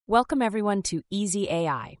Welcome, everyone, to Easy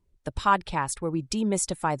AI, the podcast where we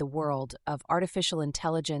demystify the world of artificial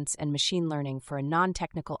intelligence and machine learning for a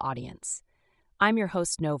non-technical audience. I'm your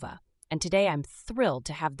host, Nova, and today I'm thrilled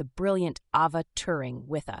to have the brilliant Ava Turing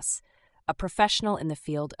with us, a professional in the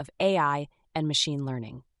field of AI and machine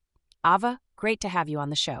learning. Ava, great to have you on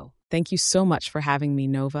the show. Thank you so much for having me,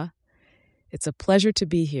 Nova. It's a pleasure to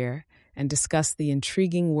be here and discuss the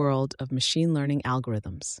intriguing world of machine learning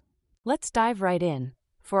algorithms. Let's dive right in.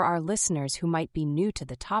 For our listeners who might be new to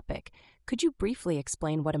the topic, could you briefly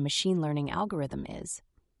explain what a machine learning algorithm is?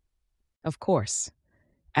 Of course.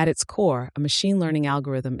 At its core, a machine learning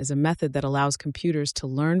algorithm is a method that allows computers to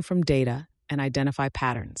learn from data and identify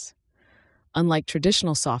patterns. Unlike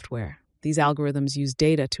traditional software, these algorithms use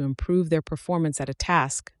data to improve their performance at a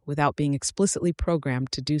task without being explicitly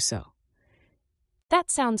programmed to do so.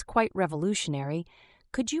 That sounds quite revolutionary.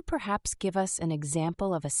 Could you perhaps give us an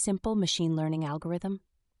example of a simple machine learning algorithm?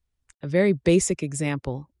 A very basic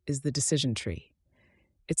example is the decision tree.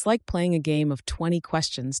 It's like playing a game of 20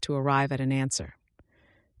 questions to arrive at an answer.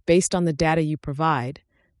 Based on the data you provide,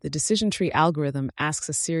 the decision tree algorithm asks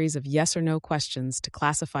a series of yes or no questions to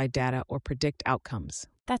classify data or predict outcomes.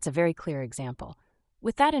 That's a very clear example.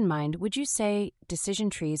 With that in mind, would you say decision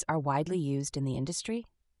trees are widely used in the industry?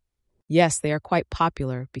 Yes, they are quite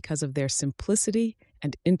popular because of their simplicity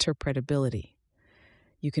and interpretability.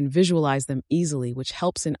 You can visualize them easily, which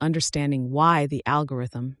helps in understanding why the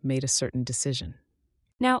algorithm made a certain decision.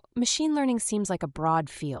 Now, machine learning seems like a broad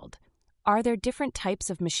field. Are there different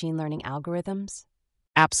types of machine learning algorithms?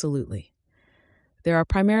 Absolutely. There are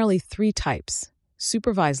primarily three types: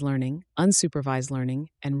 supervised learning, unsupervised learning,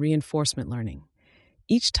 and reinforcement learning.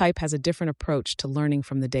 Each type has a different approach to learning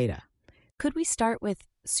from the data. Could we start with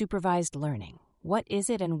supervised learning? What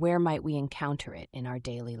is it and where might we encounter it in our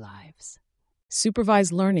daily lives?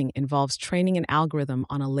 Supervised learning involves training an algorithm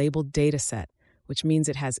on a labeled dataset, which means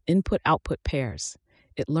it has input-output pairs.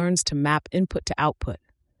 It learns to map input to output.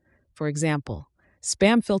 For example,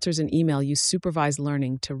 spam filters in email use supervised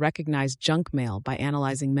learning to recognize junk mail by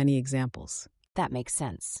analyzing many examples. That makes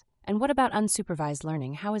sense. And what about unsupervised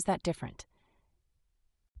learning? How is that different?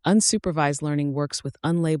 Unsupervised learning works with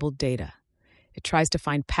unlabeled data. It tries to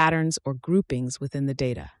find patterns or groupings within the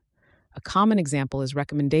data. A common example is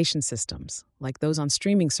recommendation systems, like those on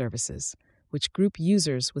streaming services, which group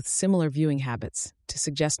users with similar viewing habits to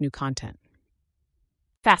suggest new content.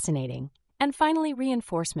 Fascinating. And finally,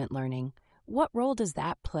 reinforcement learning. What role does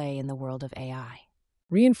that play in the world of AI?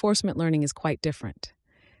 Reinforcement learning is quite different.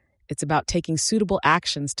 It's about taking suitable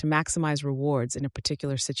actions to maximize rewards in a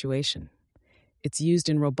particular situation. It's used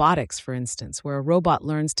in robotics, for instance, where a robot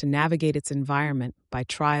learns to navigate its environment by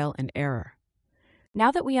trial and error. Now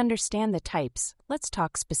that we understand the types, let's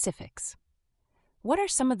talk specifics. What are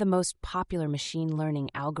some of the most popular machine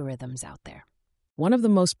learning algorithms out there? One of the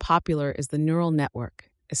most popular is the neural network,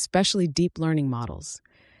 especially deep learning models.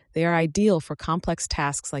 They are ideal for complex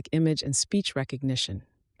tasks like image and speech recognition.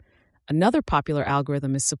 Another popular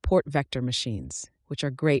algorithm is support vector machines, which are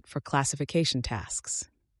great for classification tasks.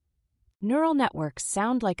 Neural networks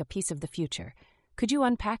sound like a piece of the future. Could you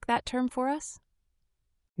unpack that term for us?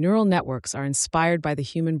 Neural networks are inspired by the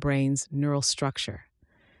human brain's neural structure.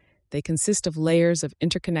 They consist of layers of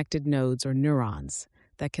interconnected nodes or neurons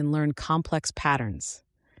that can learn complex patterns.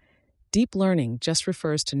 Deep learning just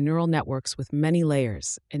refers to neural networks with many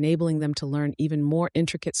layers, enabling them to learn even more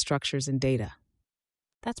intricate structures in data.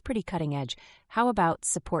 That's pretty cutting edge. How about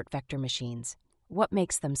support vector machines? What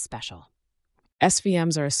makes them special?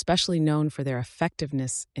 SVMs are especially known for their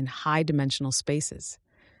effectiveness in high-dimensional spaces.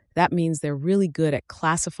 That means they're really good at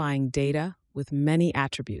classifying data with many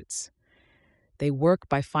attributes. They work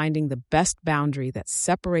by finding the best boundary that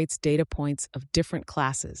separates data points of different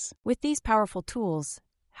classes. With these powerful tools,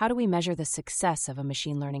 how do we measure the success of a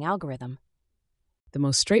machine learning algorithm? The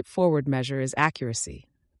most straightforward measure is accuracy,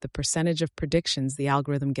 the percentage of predictions the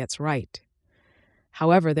algorithm gets right.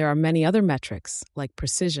 However, there are many other metrics like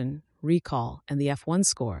precision, recall, and the F1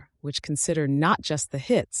 score, which consider not just the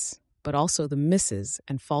hits, but also the misses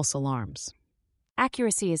and false alarms.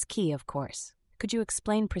 Accuracy is key, of course. Could you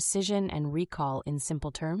explain precision and recall in simple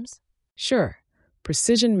terms? Sure.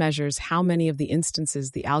 Precision measures how many of the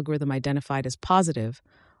instances the algorithm identified as positive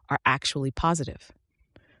are actually positive.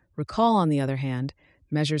 Recall, on the other hand,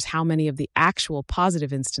 measures how many of the actual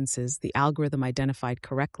positive instances the algorithm identified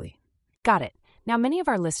correctly. Got it. Now, many of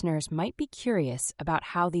our listeners might be curious about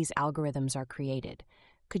how these algorithms are created.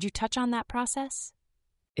 Could you touch on that process?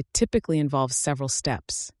 It typically involves several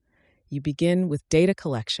steps. You begin with data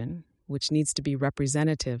collection, which needs to be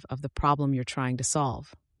representative of the problem you're trying to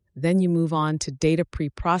solve. Then you move on to data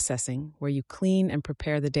pre-processing, where you clean and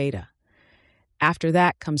prepare the data. After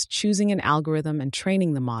that comes choosing an algorithm and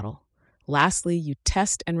training the model. Lastly, you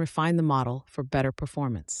test and refine the model for better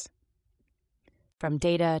performance. From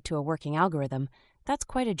data to a working algorithm, that's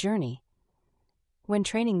quite a journey. When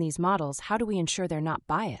training these models, how do we ensure they're not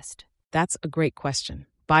biased? That's a great question.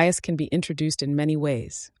 Bias can be introduced in many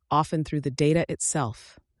ways, often through the data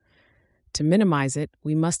itself. To minimize it,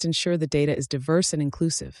 we must ensure the data is diverse and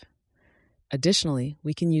inclusive. Additionally,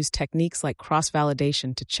 we can use techniques like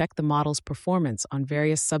cross-validation to check the model's performance on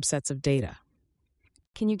various subsets of data.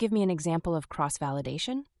 Can you give me an example of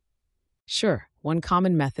cross-validation? Sure, one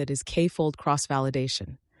common method is k-fold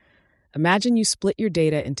cross-validation. Imagine you split your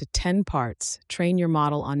data into 10 parts, train your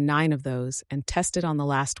model on 9 of those, and test it on the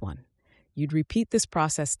last one. You'd repeat this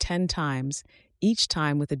process 10 times, each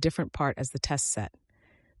time with a different part as the test set.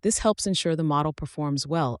 This helps ensure the model performs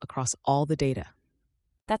well across all the data.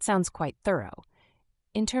 That sounds quite thorough.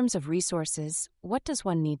 In terms of resources, what does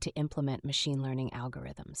one need to implement machine learning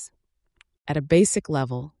algorithms? At a basic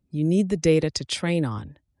level, you need the data to train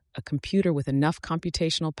on, a computer with enough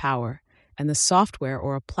computational power, and the software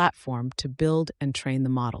or a platform to build and train the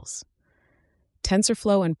models.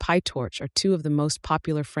 TensorFlow and PyTorch are two of the most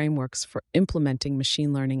popular frameworks for implementing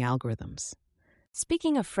machine learning algorithms.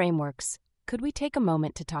 Speaking of frameworks, could we take a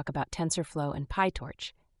moment to talk about TensorFlow and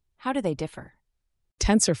PyTorch? How do they differ?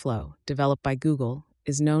 TensorFlow, developed by Google,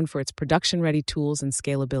 is known for its production-ready tools and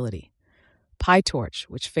scalability. PyTorch,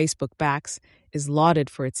 which Facebook backs, is lauded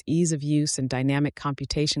for its ease of use and dynamic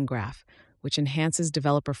computation graph, which enhances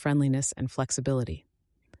developer friendliness and flexibility.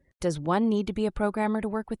 Does one need to be a programmer to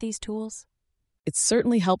work with these tools? It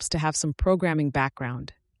certainly helps to have some programming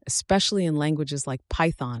background, especially in languages like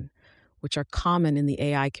Python, which are common in the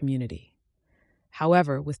AI community.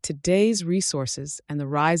 However, with today's resources and the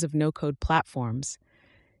rise of no-code platforms,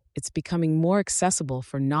 it's becoming more accessible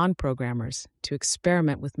for non-programmers to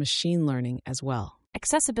experiment with machine learning as well.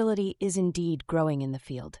 Accessibility is indeed growing in the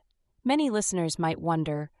field. Many listeners might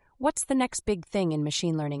wonder, what's the next big thing in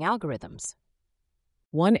machine learning algorithms?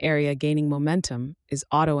 One area gaining momentum is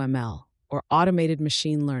AutoML, or automated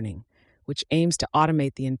machine learning, which aims to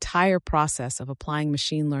automate the entire process of applying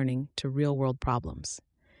machine learning to real-world problems.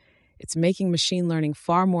 It's making machine learning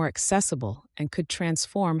far more accessible and could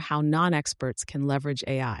transform how non-experts can leverage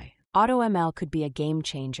AI. AutoML could be a game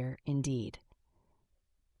changer, indeed.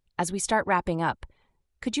 As we start wrapping up,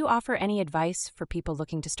 could you offer any advice for people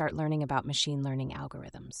looking to start learning about machine learning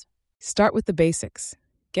algorithms? Start with the basics.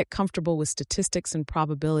 Get comfortable with statistics and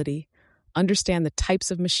probability, understand the types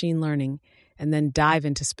of machine learning, and then dive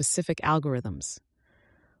into specific algorithms.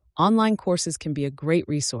 Online courses can be a great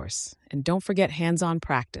resource, and don't forget hands-on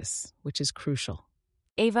practice, which is crucial.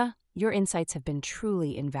 Ava, your insights have been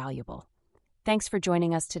truly invaluable. Thanks for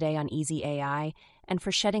joining us today on Easy AI and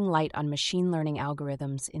for shedding light on machine learning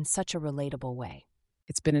algorithms in such a relatable way.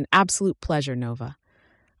 It's been an absolute pleasure, Nova.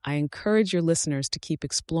 I encourage your listeners to keep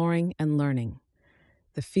exploring and learning.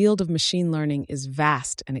 The field of machine learning is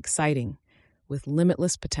vast and exciting, with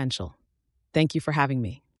limitless potential. Thank you for having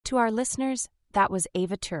me. To our listeners, that was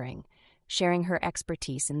Ava Turing, sharing her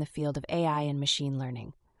expertise in the field of AI and machine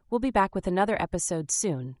learning. We'll be back with another episode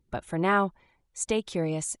soon, but for now, stay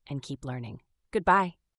curious and keep learning. Goodbye.